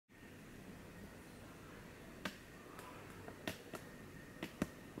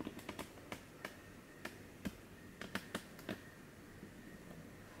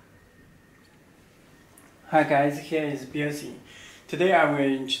Hi guys, here is Belsee. Today I will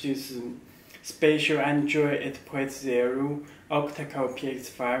introduce special Android 8.0 octa-core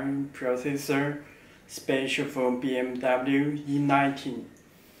PX5 processor, special for BMW E90,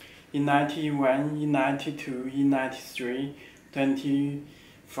 E91, E92, E93,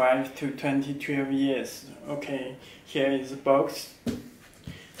 25 to 2012 years. Okay, here is the box.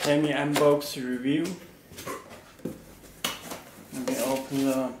 Let me unbox review. Let me open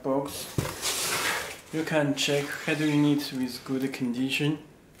the box. You can check head unit with good condition.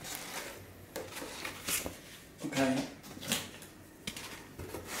 Okay.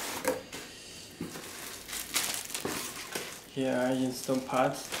 Here are install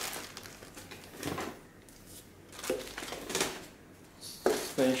parts.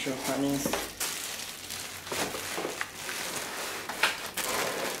 Special harness.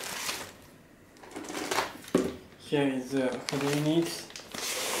 Here is the head unit.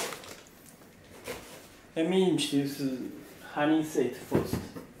 Let me introduce the harness set first.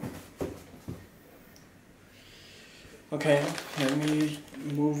 Okay, let me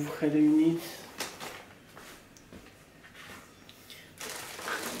move head unit.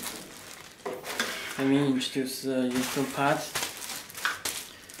 Let me introduce the install part.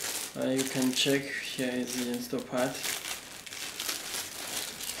 You can check, here is the install part.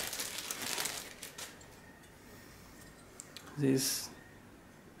 This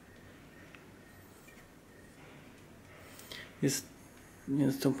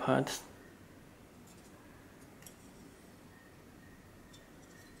install part.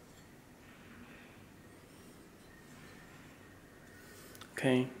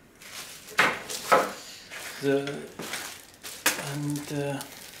 Okay.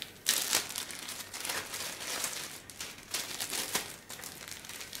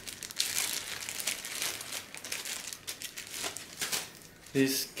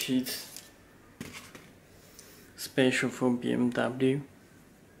 This kit special for BMW.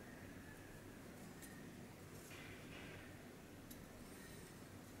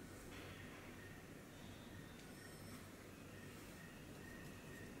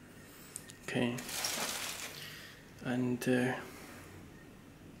 Okay, and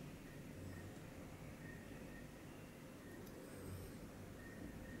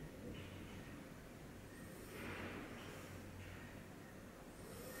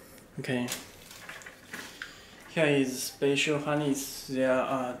okay, here is special harness. There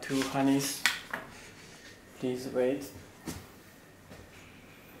are two harnesses. Please wait.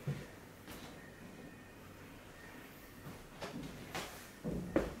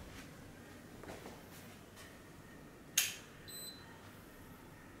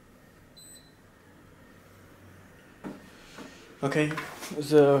 Okay,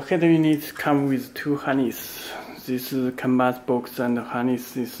 the head unit comes with two harnesses. This is canvas box and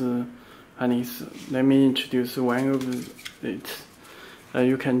harness. This harness. Let me introduce one of it.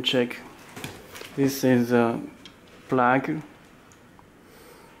 You can check. This is a plug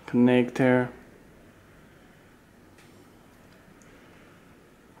connector.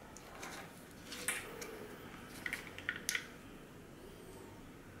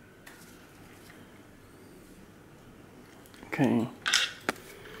 Okay,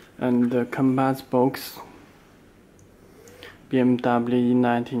 and the canvas box, BMW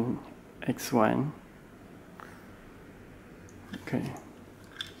E90 X1. Okay,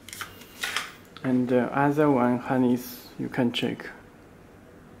 and the other one harness you can check.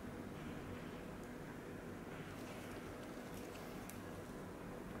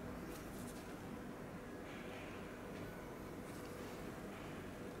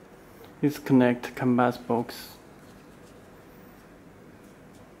 This connect canvas box.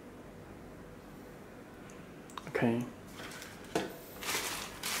 Okay.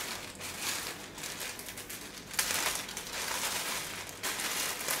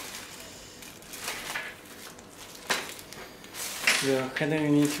 The head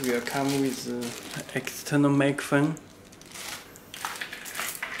unit will come with external microphone.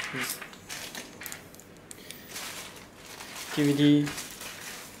 DVD.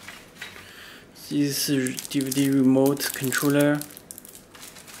 This is DVD remote controller.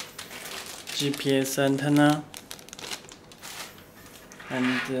 GPS antenna.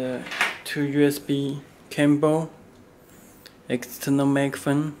 And two USB cable, external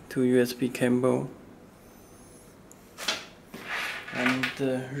microphone, two USB cable, and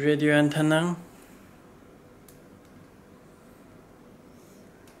radio antenna.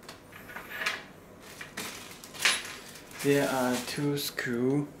 There are two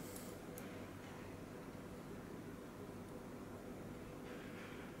screws.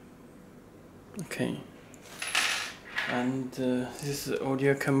 Okay. And this is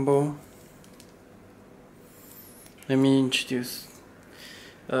audio combo. Let me introduce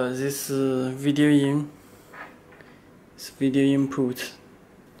this video input,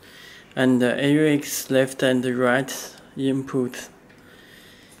 and AUX left and right input.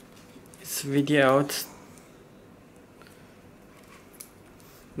 It's video out.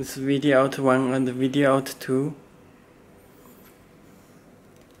 It's video out 1 and video out 2.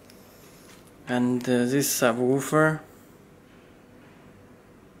 And this subwoofer.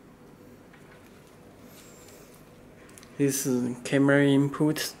 This camera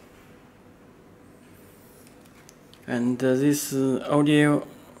input. And this audio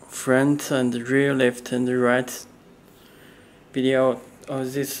front and rear, left and right video, or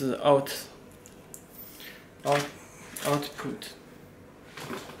this output.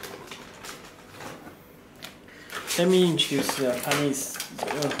 Let me introduce the harness,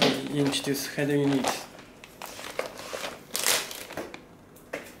 introduce head unit.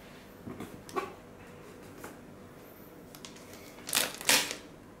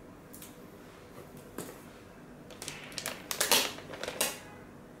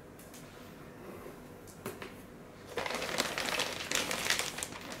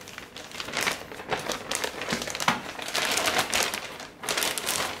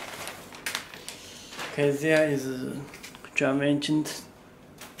 Okay, there is a drum engine.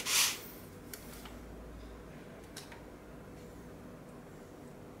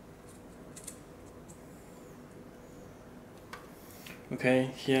 Okay,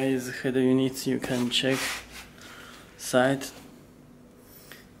 here is head unit. You can check side,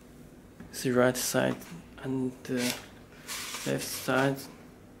 the right side and the left side.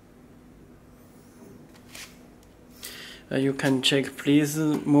 You can check. Please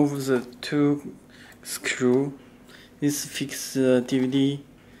move the two screw. This fix the DVD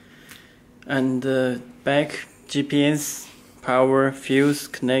and back GPS, power, fuse,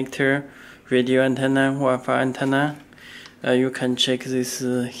 connector, radio antenna, Wi-Fi antenna. You can check this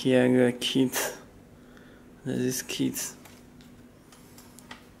here kit. This kit.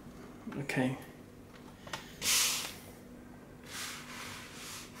 Okay.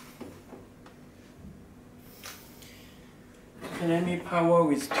 Let me power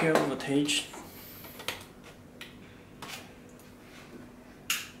with 12 voltage.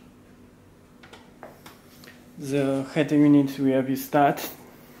 The head unit will be start.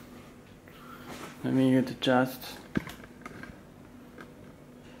 Let me adjust.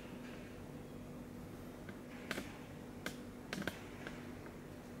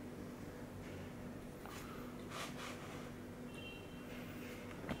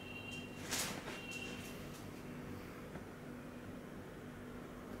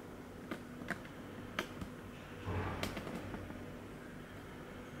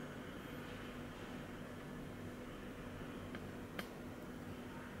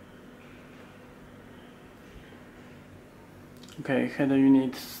 Okay, head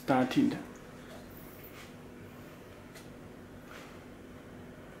unit started.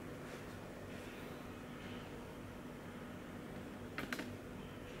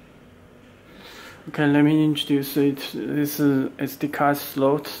 Okay, let me introduce it. This is SD card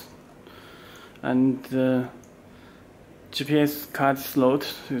slot and GPS card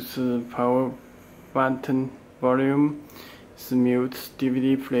slot. This is power button, volume, it's mute,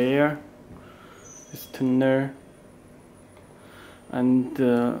 DVD player, it's tuner. And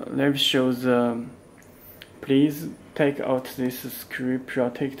left shows please take out this screw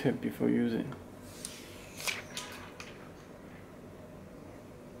protector before using.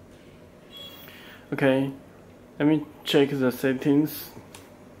 Okay, let me check the settings.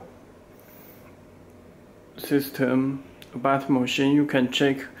 System about motion. You can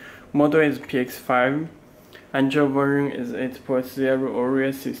check model is PX5, Android version is 8.0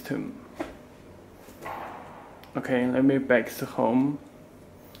 Oreo system. Okay, let me back to home.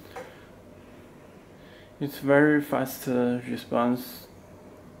 It's very fast response.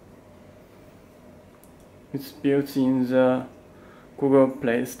 It's built in the Google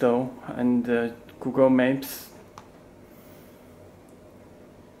Play Store and Google Maps.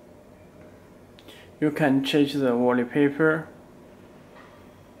 You can change the wallpaper.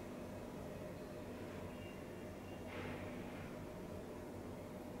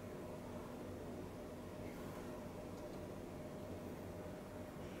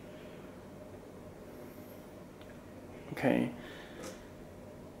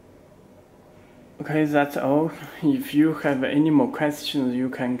 Okay, that's all. If you have any more questions, you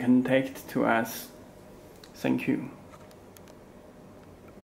can contact to us. Thank you.